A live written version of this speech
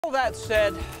All that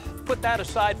said, put that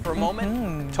aside for a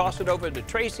moment. Toss it over to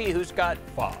Tracy, who's got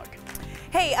fog.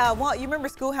 Hey, Walt, you remember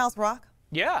Schoolhouse Rock?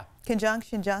 Yeah.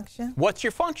 Conjunction junction. What's your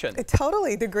function?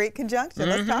 Totally, the Great Conjunction.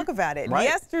 Let's talk about it. Right.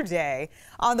 Yesterday,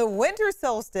 on the winter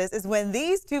solstice, is when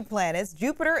these two planets,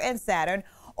 Jupiter and Saturn,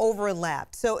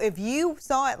 overlapped. So if you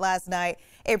saw it last night,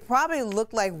 it probably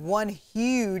looked like one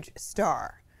huge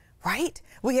star, right?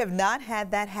 We have not had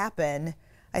that happen,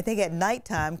 I think, at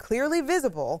nighttime, clearly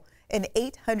visible in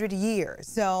 800 years.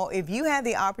 So if you had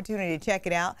the opportunity to check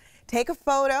it out, take a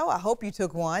photo. I hope you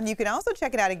took one. You can also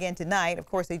check it out again tonight. Of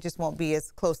course, they just won't be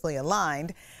as closely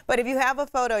aligned. But if you have a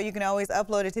photo, you can always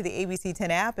upload it to the ABC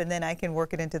 10 app, and then I can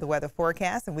work it into the weather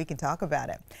forecast, and we can talk about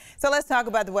it. So let's talk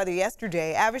about the weather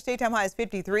yesterday. Average daytime high is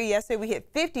 53. Yesterday, we hit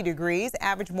 50 degrees.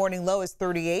 Average morning low is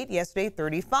 38. Yesterday,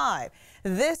 35.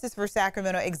 This is for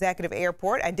Sacramento Executive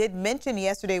Airport. I did mention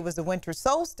yesterday was the winter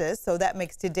solstice, so that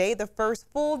makes today the first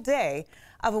full day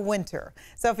of a winter.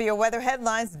 So for your weather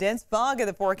headlines, dense fog in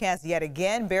the forecast yet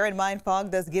again. Bear in mind, fog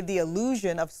does give the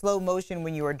illusion of slow motion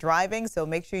when you are driving, so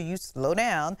make sure you slow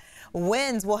down.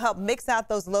 Winds will help mix out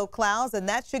those low clouds, and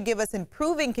that should give us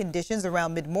improving conditions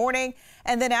around mid-morning.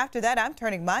 And then after that, I'm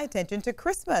turning my attention to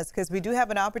Christmas, because we do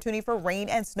have an opportunity for rain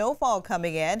and snowfall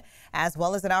coming in, as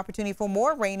well as an opportunity for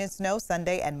more rain and snow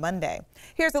Sunday and Monday.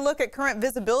 Here's a look at current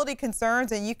visibility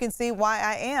concerns, and you can see why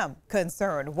I am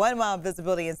concerned. 1 mile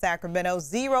visibility in Sacramento,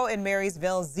 0 in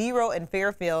Marysville, 0 in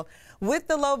Fairfield. With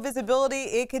the low visibility,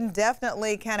 it can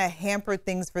definitely kind of hamper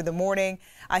things for the morning.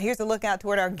 Here's a look out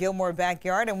toward our Gilmore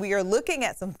backyard, and we are looking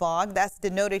at some fog. That's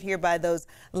denoted here by those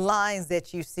lines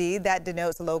that you see. That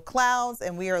denotes low clouds,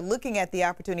 and we are looking at the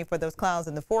opportunity for those clouds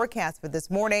in the forecast for this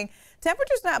morning.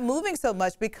 Temperature's not moving so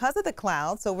much because of the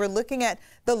clouds, so we're looking at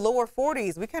the lower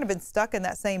 40s. We've kind of been stuck in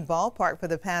that same ballpark for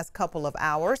the past couple of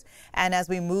hours. And as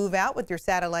we move out with your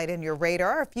satellite and your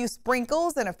radar, a few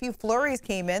sprinkles and a few flurries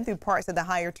came in through parts of the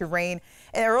higher terrain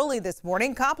early this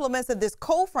morning. Compliments of this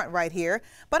cold front right here.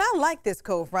 But I like this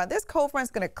cold front. This cold front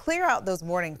is going to clear out those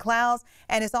morning clouds,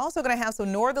 and it's also going to have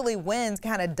some northerly winds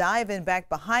kind of diving back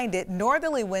behind it.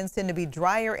 Northerly winds tend to be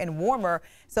drier and warmer,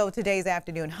 so today's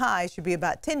afternoon high should be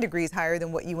about 10 degrees higher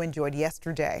than what you enjoyed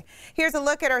yesterday. Here's a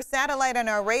look at our satellite and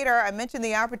our radar. I mentioned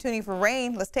the opportunity for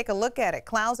rain. Let's take a look at it.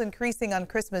 Clouds increasing on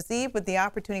Christmas Eve with the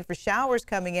opportunity for showers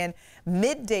coming in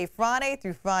midday Friday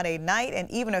through Friday night,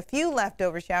 and even a few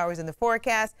leftover showers in the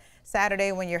forecast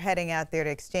Saturday when you're heading out there to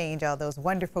exchange all those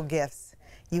wonderful gifts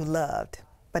you loved,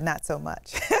 but not so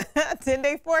much.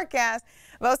 10-day forecast,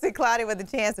 mostly cloudy with a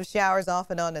chance of showers off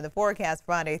and on in the forecast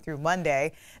Friday through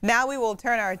Monday. Now we will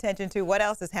turn our attention to what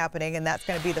else is happening, and that's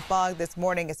going to be the fog this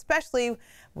morning, especially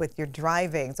with your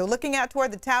driving. So looking out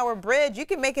toward the Tower Bridge, you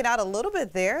can make it out a little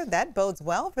bit there. That bodes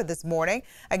well for this morning.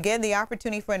 Again, the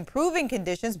opportunity for improving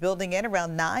conditions building in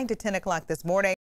around 9 to 10 o'clock this morning.